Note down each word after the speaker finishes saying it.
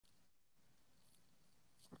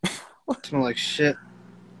Smell like shit.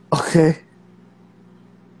 Okay.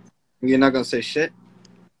 You're not gonna say shit?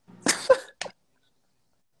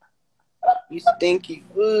 You stinky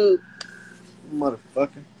food,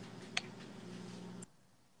 motherfucker.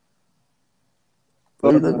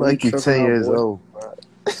 You Fuck look no, you like you're tripping 10 out, years boy. old, bro.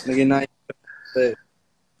 Nigga, not even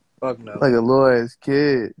fuck no. Like a little ass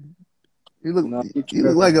kid. You look No, you you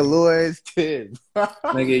look like tripping. a little ass kid.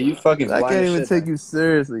 Nigga, you fucking I blind can't as even shit, take man. you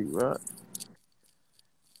seriously, bro.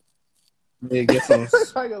 Nigga, get some.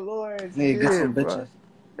 Like a little ass Nigga, get some kid, bro. bitches.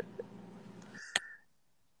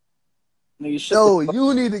 Nigga, shut the No, fuck.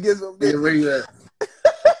 you need to get some Nigga, where bitches. you at?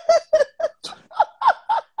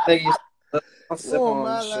 Nigga, I'm You sipping on on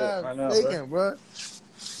my this shit life right now, bro. faking, bro.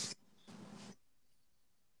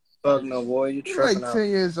 Fuck no, boy. You You like tripping out. 10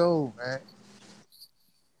 years old, man.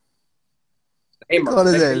 Neymar, Call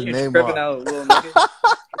his nigga, ass you tripping Neymar. out, little nigga.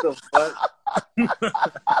 What the fuck?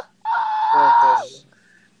 Fuck this.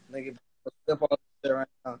 Nigga, sip all this shit right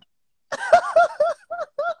now.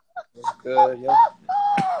 What's good, yo?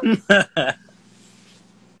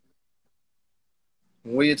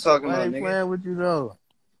 What you talking Why about, they nigga? playing with you though?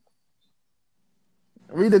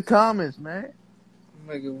 Read the comments, man.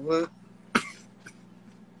 Nigga, what?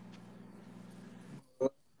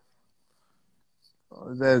 Oh,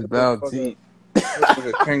 his ass Shut the Bow fuck T. up.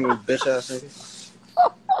 Nigga, Kringle, bitch ass nigga.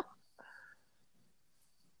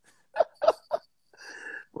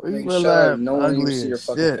 Boy, you Nigga, real shut up. life No one even ugly see your as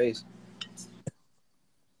fucking shit. face.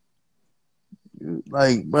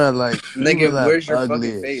 Like, bro, like, you real Nigga, life where's your fucking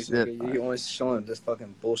ugly as face, shit, nigga? man. You always showing this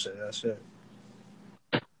fucking bullshit ass shit.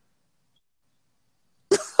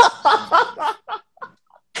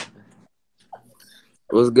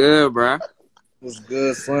 What's good, bruh? What's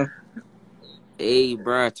good, son? Hey,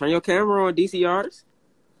 bruh, turn your camera on, DCRs.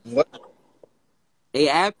 What? Hey,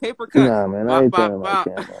 add paper cuts. Nah, man, I Bop, ain't bop, turning my bop.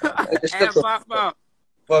 camera on, man. Nigga, shut Add the bop, bop.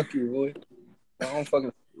 fuck you, boy. I don't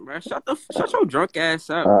fucking Bruh, shut your drunk ass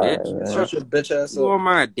up, All right, bitch. man. shut your bitch ass You up. on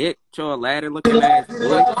my dick, your Alladin looking ass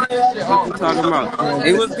boy. Fuck you talking about?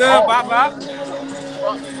 Hey, what's good, bop, bop? What's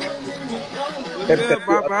Paper cut, good, you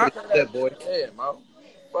bop, ugly bop? as shit, boy.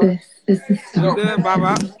 What's good, bop,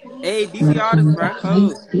 bop? Hey, DC artist, bruh.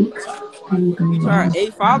 Oh, you try? Hey,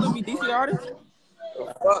 follow me, DC artist.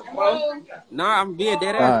 Fuck, bro. Nah, I'm being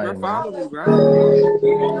dead All ass, bruh. right, man. Follow me, bruh.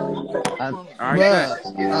 All right, bet.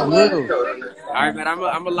 I will. All right, man. I'm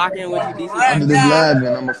gonna lock in with you, DC After artist. this live,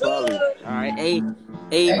 man, I'm gonna follow you. All right, hey,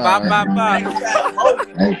 All bop, right. bop, bop.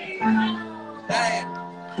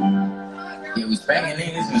 Yeah, we spanking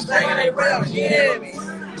niggas, we spanking they brothers, yeah.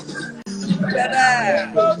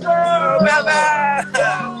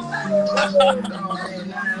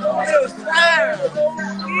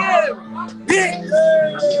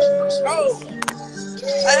 Oh,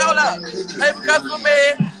 hey, hold up. Hey, because of me.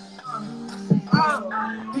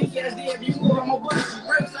 PTSD, if you move, I'm a bunch of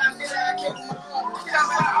breaks. I feel like I kill my own. I'm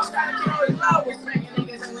trying to kill his love. We spanking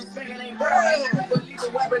niggas and we spanking they brothers. But leave the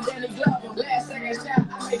weapon, then the glove. Last second shot,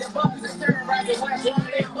 I made the buttons and turn right to west. One of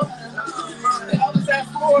their buttons. The other side,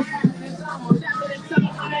 four.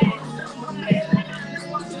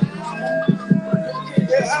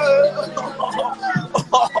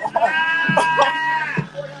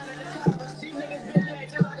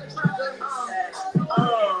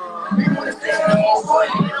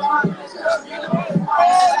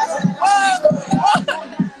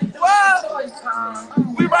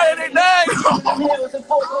 We right in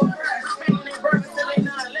their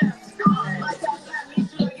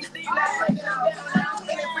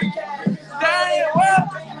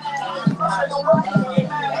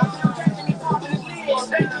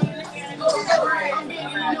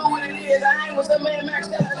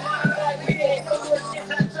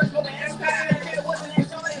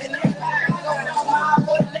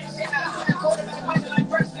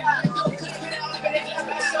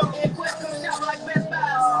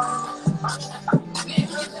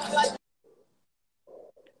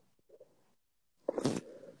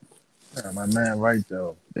Yeah, my man, right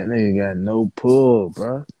though. That nigga got no pull,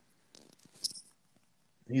 bro.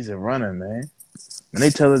 He's a runner, man. When they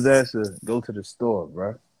tell his ass to go to the store,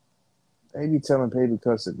 bro. They be telling paper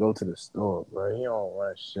cuts to go to the store, bro. He don't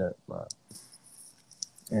run shit, bro.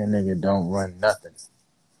 That nigga don't run nothing.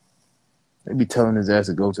 They be telling his ass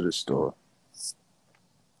to go to the store.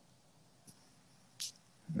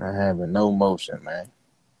 Not having no motion, man.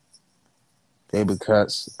 Paper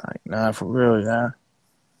cuts, like, nah, for real, yeah.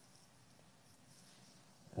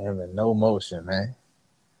 Having no motion, man.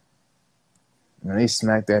 And they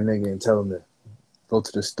smack that nigga and tell him to go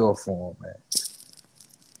to the store for him, man.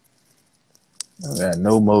 I got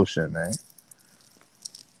no motion, man.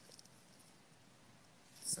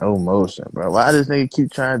 No motion, bro. Why this nigga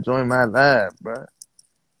keep trying to join my live, bro?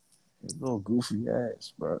 His little goofy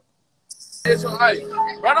ass, bro. It's alright.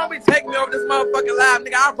 Bro, don't be taking me over this motherfucking live,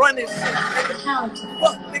 nigga. I run this shit, nigga.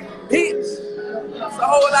 Fuck, nigga, bitch. It's a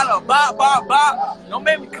whole lot of bop, bop, bop. Don't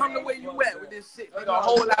make me come the way you at with this shit, nigga. A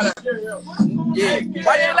whole lot of... Yeah.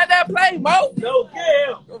 Why you ain't let that play, Mo? No, get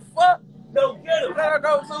him. The fuck? No, get him. Where I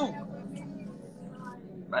go to?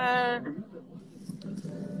 Man.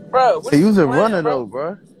 Bro, what Hey, you you was a playing, runner, bro? though,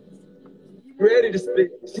 bro. Ready to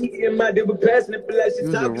spit. She in my double passing it, feel like she You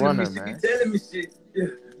was a talking to runner, me. She be man. telling me shit. Yeah.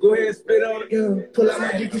 Go ahead and spit on it. Yeah. Pull out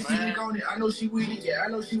my dick and she lick on it. I know she with it. Yeah, I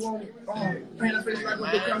know she want it. Paint her face like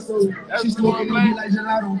with the console. She smoking on me like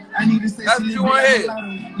gelato. I need to say that's she what you live want like here.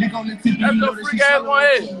 gelato. Lick on the tip That's and you the know that she freak ass one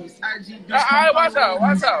here. Alright, watch out,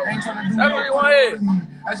 watch out. Ain't trying to do That's what you want here.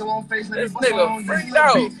 I just want face like This nigga freaked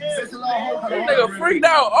out. This This nigga freaked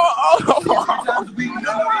out. Oh.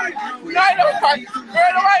 Night of fight. Girl,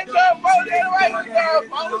 nobody done post it. Nobody done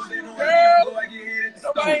post it, girl.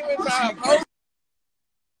 Nobody even trying to post it.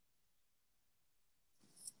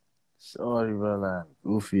 Sorry, bro.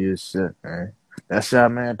 Goofy as shit, man. That's y'all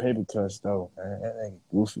man PaperCvts, though, man. That nigga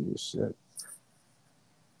goofy as shit.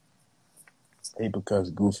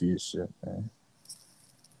 PaperCvts goofy as shit, man.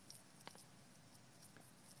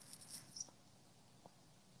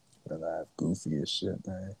 Live goofy as shit,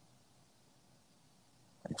 man.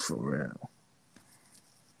 Like, for real.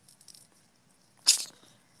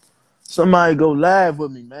 Somebody go live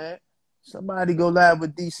with me, man. Somebody go live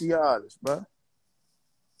with DC artists, bro.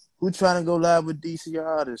 Who trying to go live with DC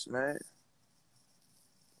artists, man?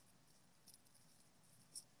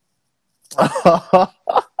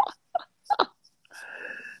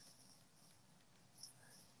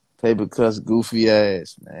 PaperCvts goofy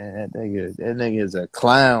ass, man. That nigga is a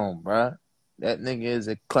clown, bro. That nigga is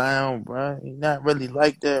a clown, bro. He not really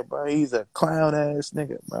like that, bro. He's a clown ass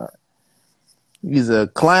nigga, bro. He's a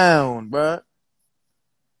clown, bro.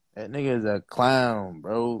 That nigga is a clown,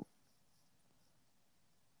 bro.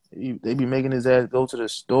 They be making his ass go to the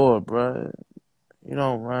store, bro. You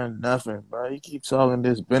don't run nothing, bro. He keep talking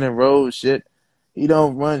this Bennett Road shit. He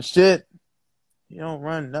don't run shit. He don't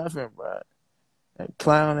run nothing, bro. That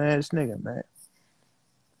clown ass nigga, man.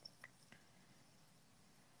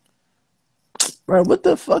 Bro, what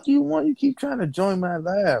the fuck you want? You keep trying to join my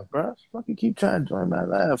live, bro. Fuck you keep trying to join my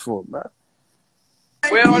live for, bro.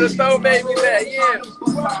 Where all the throw babies at? Yeah.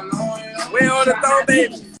 Where all the throw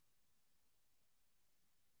babies?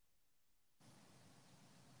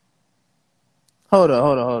 Hold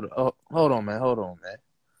on, man.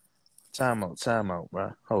 Time out,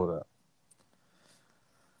 bro. Hold up.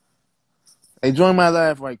 Hey, join my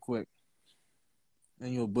live right quick.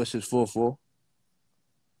 And your Bush's 4-4.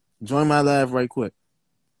 Join my live right quick.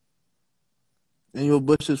 And your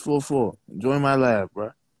Bush's 4-4. Join my live,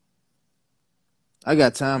 bro. I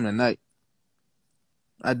got time tonight.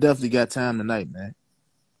 I definitely got time tonight, man.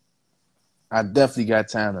 I definitely got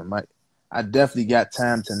time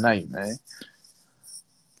tonight, man.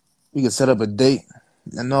 We can set up a date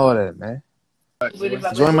and all that, man.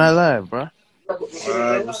 Join my live, bro.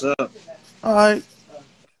 Alright, what's up? All right.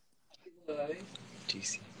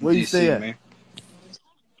 DC. Where you stay at? Man.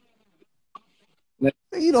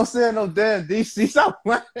 You don't stay at no damn DC. Stop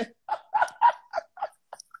playing.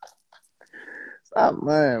 Stop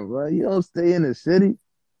lying, bro. You don't stay in the city.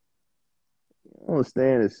 You don't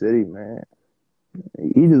stay in the city, man.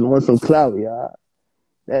 He just want some clout, y'all.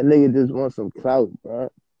 That nigga just want some clout, bro.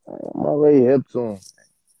 I'm already hip to him.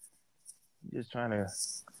 Just trying to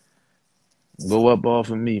go up off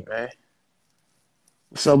of me, man.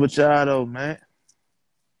 What's up with y'all, though, man?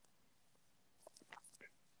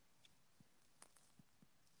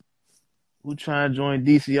 Who trying to join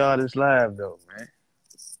DC Artists Live, though, man?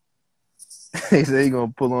 He said he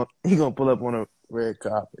gonna pull up on a red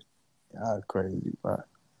carpet. Y'all crazy, bro.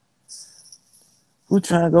 Who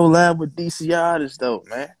trying to go live with DC Artists, though,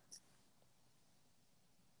 man?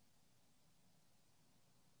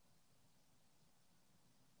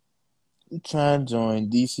 Who trying to join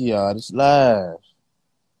DC Artists Live?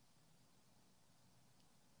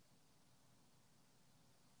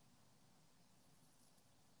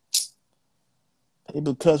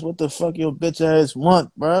 PaperCvts, what the fuck your bitch ass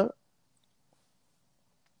want, bro?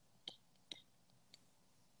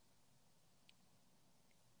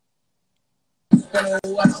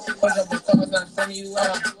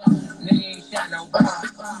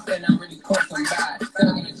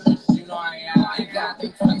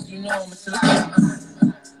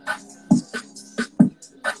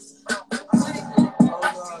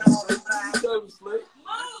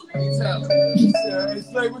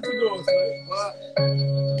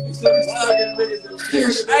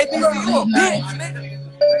 Hey, Hey, DC, you a bitch, nigga.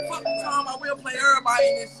 Fuck the time I will play everybody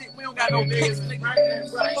in this shit. We don't got no picks, nigga.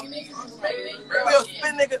 We'll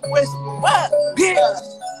spin, nigga. What? Bitch.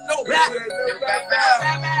 No back.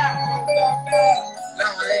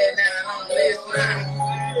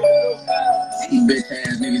 Bitch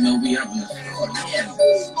ass niggas know we up in the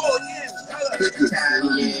score.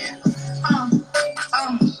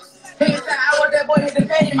 I want that boy hit the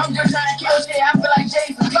page. I'm just trying to kill shit. I feel like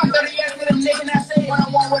Jason. Drop 30 years to them niggas and I say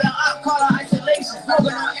one-on-one with an op, call her isolation.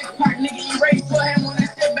 Smoking on X-Pac, nigga, erase. Put him on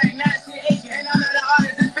that sit back, now shit aching. And I'm not an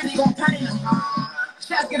artist, this bitch gon' paint him.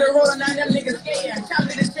 Shots get a roll, now them niggas scared. Chop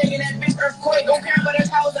to the shaking that bitch earthquake. Don't care about his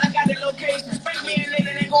house, I got the location. Spank me and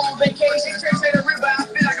nigga, they go on vacation. Trick say the river, I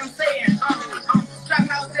feel like I'm saying. Trap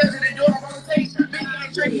house sales in the door of rotation. Big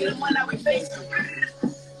ain't drinking the one that we facing.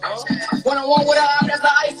 One-on-one with a op, that's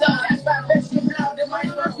the ice up. That's my best, get out the mic.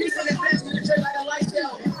 Piece in the best, in the tray like a light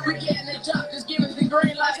cell. We getting the job, just give us the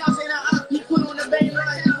green light. I'll say the op, he put on the bang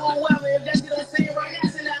line. He's going well, if that's what I'm saying right now,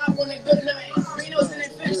 send the op on a good night. Reno's in the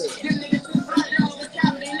fish shit. Them niggas too fly, they on the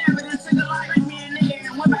cap, they never done took a line. Like me and nigga,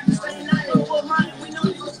 and went back the same night. Who was mine? We know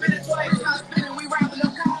you gon' spin it twice. Not spinning, we rapping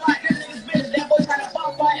them car like them niggas bitter. That boy tryna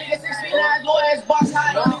bump by nigga 6 feet high, low ass box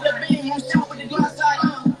high. Don't need a beam, won't shoot with the glass side.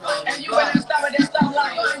 And you better stop at that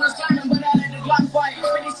stoplight. I was climbing, but I let the Glock fight.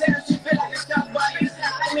 50 cents, she feel like a shot fight.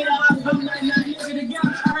 I mean, I'm from 99, he's gonna get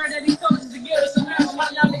it. I heard that he told us to get us some now. My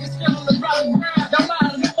young niggas still on the road. Don't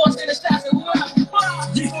mind him, before send the shots and whoever.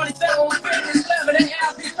 G27, we finish this level. They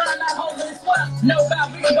ask me, trying not holding this well. No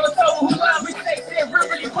doubt, we can go through whoever. We stay shit,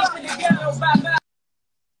 really pushing together. Bye-bye.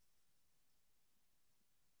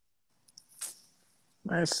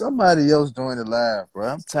 Man, somebody else join the live, bro.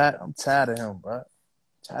 I'm tired of him, bro.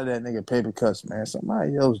 Tired of that nigga Paper Cuts, man.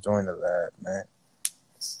 Somebody else join the live, man.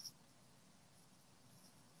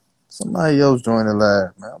 Somebody else join the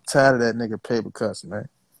live, man. I'm tired of that nigga Paper Cuts, man.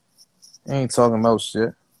 He ain't talking about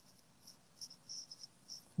shit.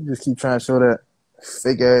 You just keep trying to show that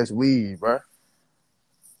fake ass weed, bro.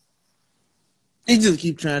 He just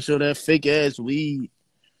keep trying to show that fake ass weed.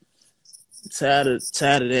 I'm tired of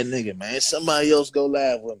that nigga, man. Somebody else go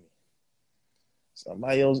live with me.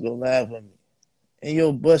 Somebody else go live with me. And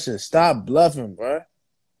yo, Bushin, stop bluffing, bro.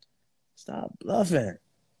 Stop bluffing.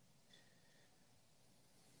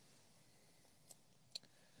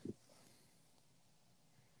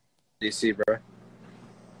 DC, bro.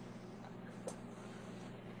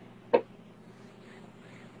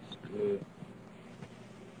 Good.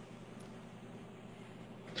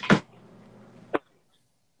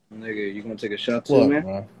 Nigga, you gonna take a shot too, What, man?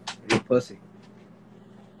 bro? You pussy.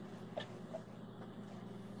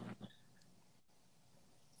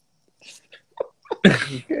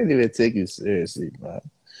 You can't even take you seriously, bro.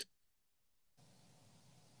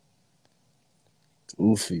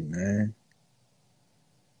 Goofy, man.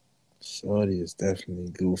 Shorty is definitely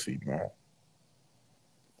goofy, bro.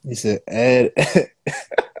 He said, add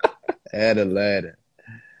Alladin.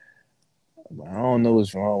 But I don't know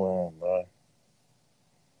what's wrong with him, bro.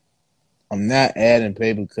 I'm not adding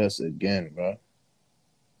Paper Cuts again, bro.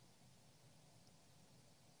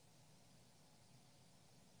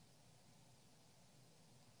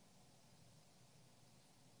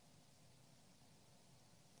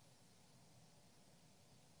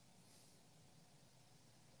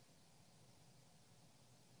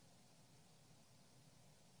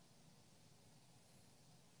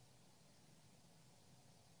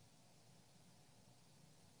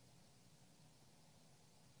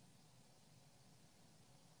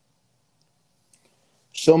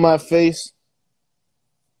 Show my face.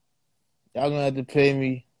 Y'all gonna have to pay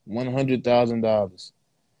me $100,000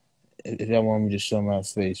 if y'all want me to show my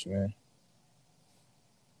face, man.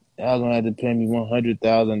 Y'all gonna have to pay me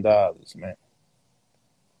 $100,000, man.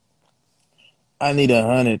 I need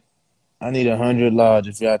 100. I need 100 large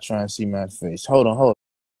if y'all trying to see my face. Hold on.